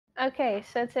Okay,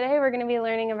 so today we're going to be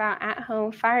learning about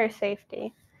at-home fire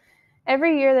safety.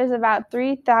 Every year there's about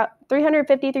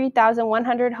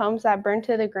 353,100 homes that burn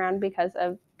to the ground because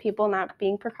of people not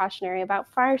being precautionary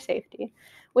about fire safety,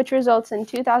 which results in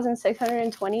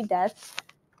 2,620 deaths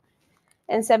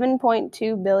and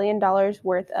 $7.2 billion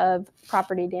worth of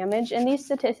property damage. And these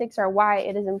statistics are why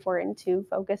it is important to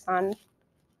focus on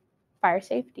fire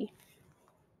safety.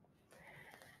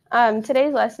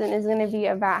 Today's lesson is going to be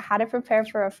about how to prepare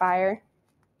for a fire,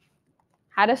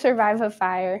 how to survive a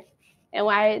fire, and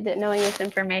why knowing this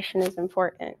information is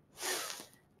important.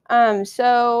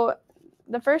 So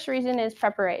the first reason is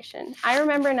preparation. I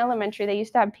remember in elementary, they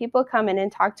used to have people come in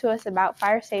and talk to us about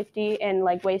fire safety and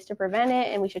like ways to prevent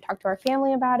it, and we should talk to our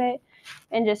family about it,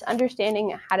 and just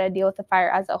understanding how to deal with the fire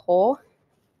as a whole.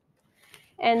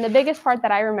 And the biggest part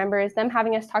that I remember is them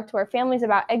having us talk to our families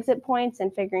about exit points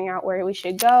and figuring out where we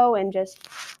should go and just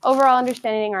overall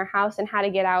understanding our house and how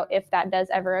to get out if that does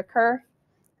ever occur.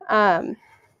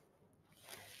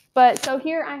 But so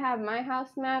here I have my house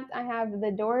mapped. I have the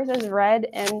doors as red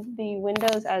and the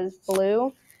windows as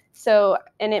blue. So,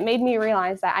 and it made me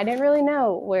realize that I didn't really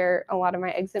know where a lot of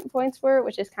my exit points were,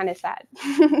 which is kind of sad.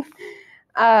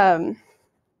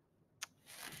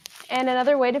 And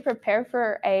another way to prepare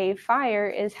for a fire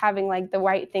is having like the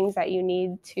right things that you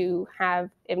need to have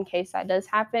in case that does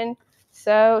happen.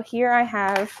 So here I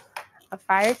have a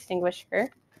fire extinguisher.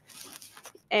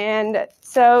 And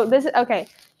so this is, okay,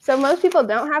 so most people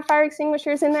don't have fire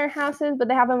extinguishers in their houses, but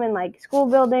they have them in like school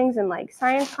buildings and like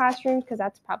science classrooms because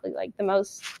that's probably like the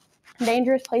most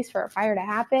dangerous place for a fire to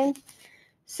happen.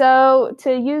 So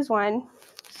to use one,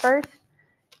 first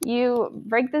you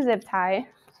break the zip tie,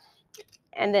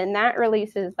 and then that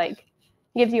releases, like,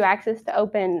 gives you access to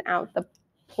open out the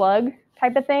plug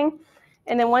type of thing.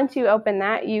 And then once you open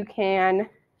that, you can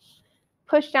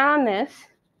push down on this,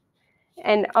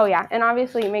 and oh yeah, and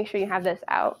obviously make sure you have this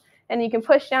out. And you can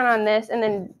push down on this and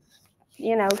then,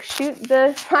 shoot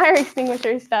the fire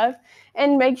extinguisher stuff.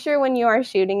 And make sure when you are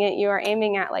shooting it, you are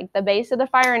aiming at like the base of the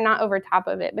fire and not over top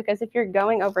of it. Because if you're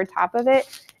going over top of it,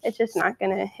 it's just not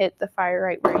going to hit the fire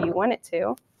right where you want it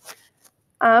to.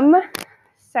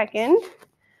 Second,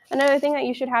 another thing that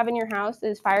you should have in your house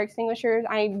is fire extinguishers.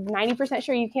 I'm 90%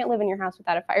 sure you can't live in your house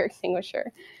without a fire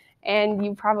extinguisher. And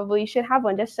you probably should have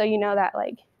one just so you know that,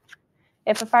 like,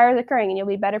 if a fire is occurring, and you'll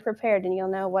be better prepared and you'll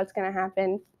know what's going to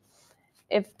happen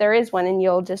if there is one, and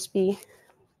you'll just be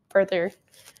further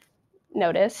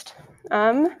noticed.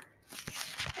 And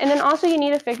then also you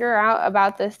need to figure out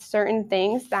about the certain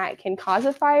things that can cause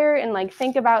a fire, and like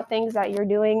think about things that you're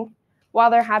doing while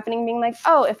they're happening, being like,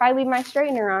 oh, if I leave my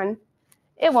straightener on,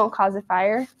 it won't cause a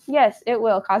fire. Yes, it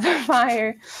will cause a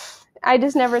fire. I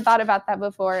just never thought about that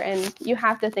before, and you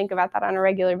have to think about that on a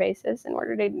regular basis in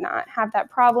order to not have that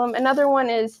problem. Another one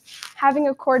is having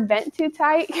a cord bent too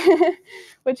tight,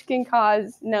 which can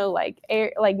cause no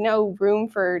room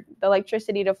for the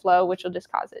electricity to flow, which will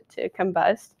just cause it to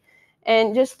combust.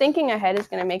 And just thinking ahead is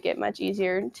going to make it much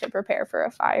easier to prepare for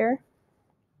a fire.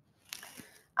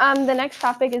 The next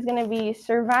topic is going to be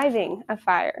surviving a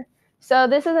fire. So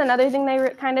this is another thing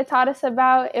they kind of taught us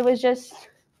about. It was just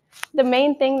the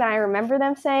main thing that I remember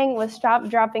them saying was stop,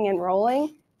 dropping, and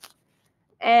rolling.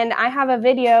 And I have a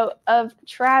video of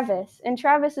Travis, and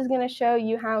Travis is going to show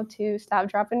you how to stop,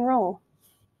 drop, and roll.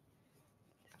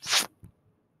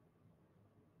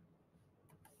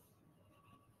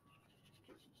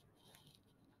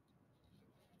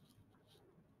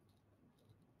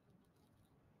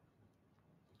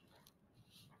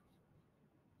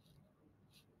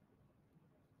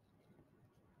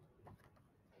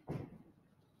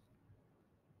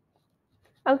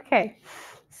 Okay,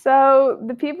 so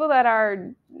the people that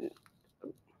are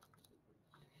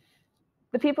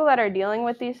dealing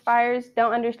with these fires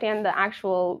don't understand the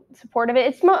actual support of it.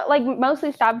 It's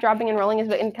mostly stop, dropping, and rolling is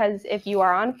because if you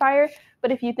are on fire,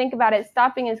 but if you think about it,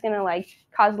 stopping is going to like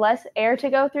cause less air to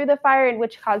go through the fire,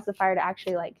 which causes the fire to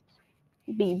actually like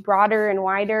be broader and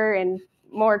wider and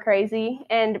more crazy.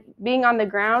 And being on the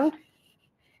ground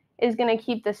is going to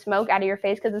keep the smoke out of your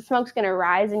face because the smoke's going to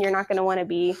rise and you're not going to want to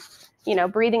be,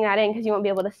 breathing that in because you won't be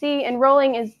able to see. And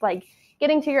rolling is like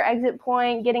getting to your exit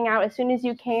point, getting out as soon as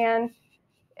you can.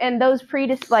 And those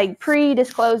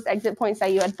pre-disclosed exit points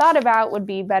that you had thought about would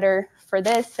be better for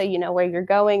this, so you know where you're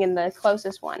going and the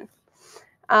closest one.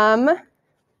 And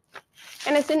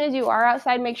as soon as you are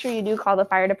outside, make sure you do call the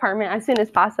fire department as soon as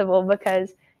possible,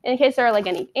 because in case there are like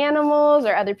any animals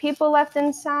or other people left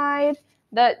inside,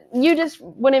 that you just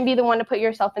wouldn't be the one to put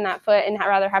yourself in that foot and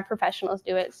rather have professionals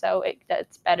do it, so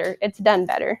it's better. It's done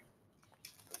better.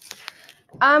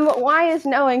 Why is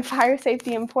knowing fire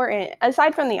safety important?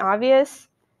 Aside from the obvious,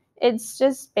 It's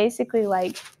just basically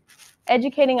like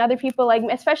educating other people, like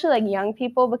especially like young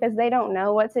people, because they don't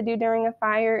know what to do during a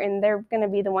fire, and they're going to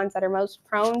be the ones that are most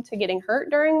prone to getting hurt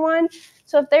during one.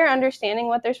 So if they're understanding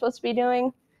what they're supposed to be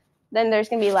doing, then there's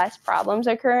going to be less problems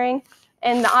occurring.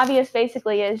 And the obvious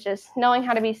basically is just knowing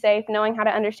how to be safe, knowing how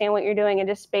to understand what you're doing, and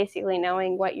just basically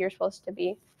knowing what you're supposed to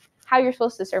be, how you're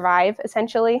supposed to survive,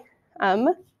 essentially.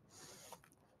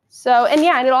 So, and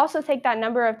yeah, and it'll also take that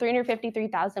number of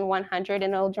 353,100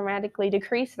 and it'll dramatically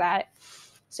decrease that.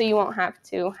 So you won't have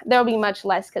to, there'll be much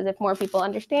less, because if more people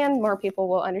understand, more people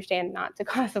will understand not to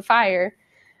cause a fire.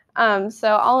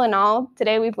 So all in all,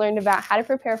 today we've learned about how to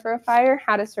prepare for a fire,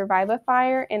 how to survive a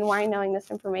fire, and why knowing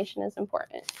this information is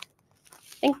important.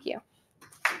 Thank you.